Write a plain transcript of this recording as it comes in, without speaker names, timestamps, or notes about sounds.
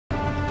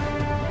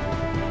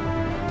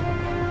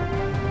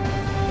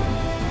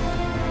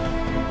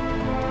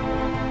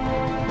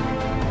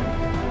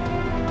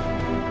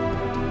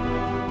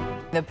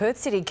The Perth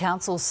City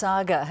Council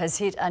saga has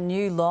hit a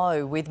new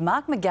low, with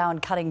Mark McGowan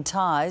cutting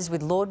ties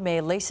with Lord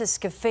Mayor Lisa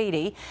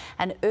Scaffidi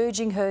and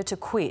urging her to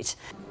quit.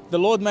 The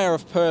Lord Mayor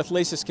of Perth,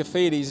 Lisa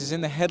Scaffidi, is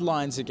in the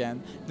headlines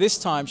again. This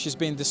time she's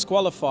been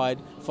disqualified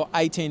for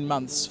 18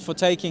 months for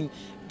taking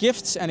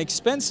gifts and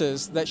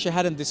expenses that she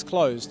hadn't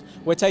disclosed.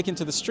 We're taken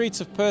to the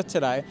streets of Perth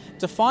today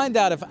to find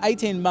out if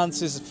 18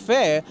 months is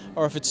fair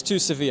or if it's too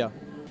severe.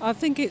 I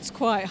think it's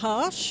quite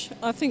harsh.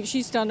 I think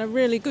she's done a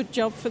really good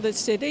job for the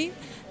city,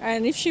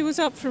 and if she was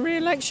up for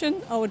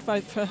re-election, I would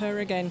vote for her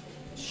again.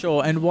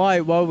 Sure, and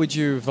why would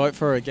you vote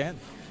for her again?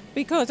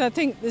 Because I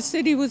think the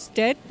city was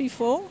dead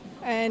before,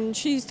 and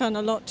she's done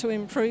a lot to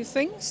improve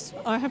things.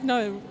 I have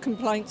no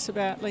complaints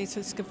about Lisa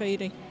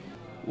Scaffidi.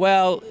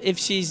 Well, if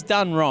she's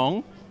done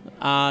wrong,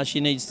 she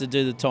needs to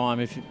do the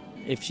time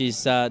if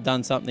she's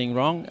done something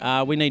wrong.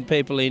 We need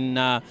people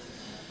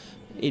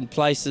in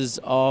places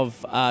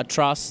of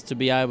trust to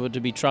be able to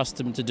be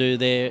trusted to do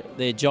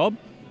their job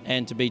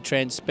and to be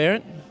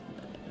transparent.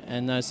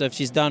 And so if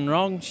she's done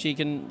wrong, she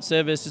can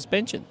serve her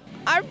suspension.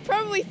 I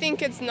probably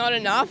think it's not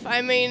enough.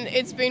 I mean,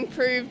 it's been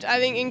proved, I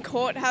think, in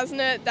court,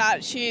 hasn't it,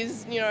 that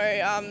she's,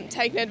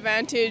 taken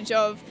advantage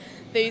of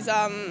these,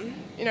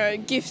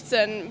 gifts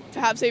and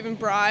perhaps even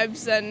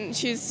bribes, and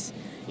she's,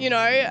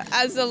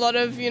 as a lot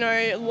of,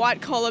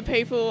 white-collar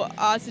people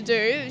are to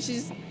do,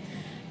 she's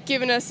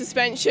given a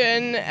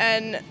suspension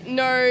and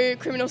no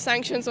criminal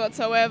sanctions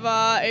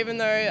whatsoever, even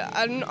though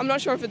I'm not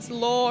sure if it's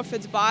law or if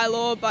it's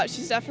bylaw, but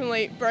she's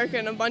definitely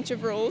broken a bunch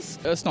of rules.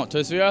 It's not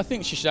too severe. I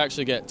think she should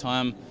actually get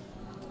time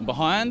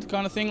behind,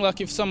 kind of thing. Like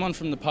if someone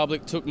from the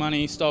public took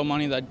money, stole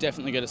money, they'd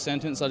definitely get a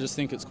sentence. I just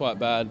think it's quite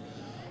bad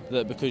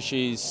that because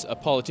she's a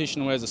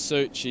politician, wears a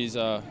suit, she's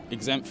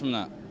exempt from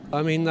that.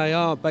 I mean, they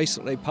are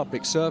basically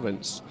public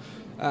servants,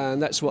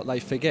 and that's what they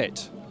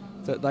forget,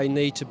 that they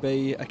need to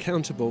be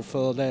accountable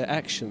for their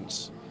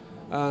actions.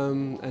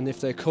 And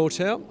if they're caught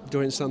out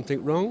doing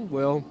something wrong,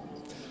 well,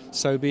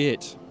 so be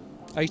it.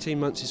 18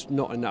 months is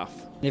not enough.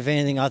 If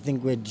anything, I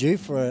think we're due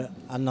for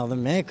another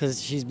mayor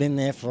because she's been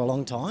there for a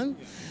long time.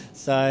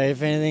 So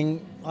if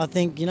anything, I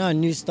think, a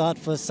new start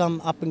for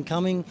some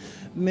up-and-coming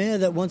mayor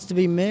that wants to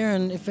be mayor,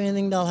 and if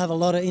anything, they'll have a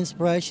lot of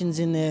inspirations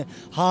in their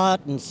heart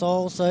and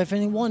soul. So if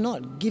anything, why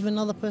not give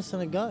another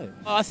person a go?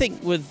 I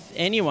think with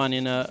anyone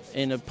in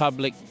a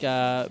public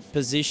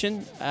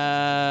position,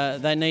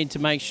 they need to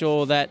make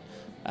sure that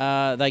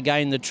they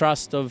gain the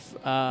trust of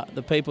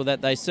the people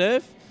that they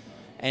serve.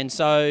 And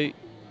so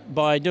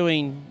by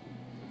doing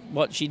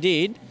what she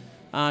did,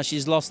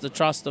 she's lost the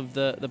trust of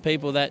the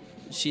people that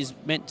she's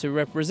meant to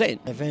represent.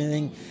 If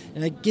anything,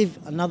 give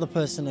another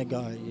person a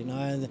go,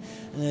 and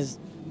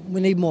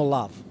we need more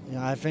love.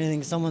 If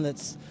anything, someone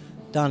that's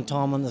done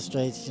time on the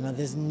streets,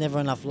 there's never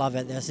enough love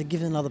out there, so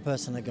give another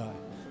person a go.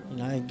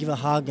 Give a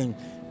hug and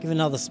give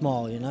another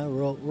smile,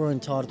 we're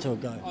entitled to a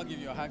go. I'll give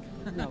you a hug.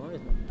 No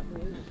worries.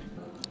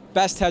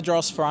 Bas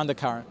Tadros for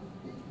Undercurrent.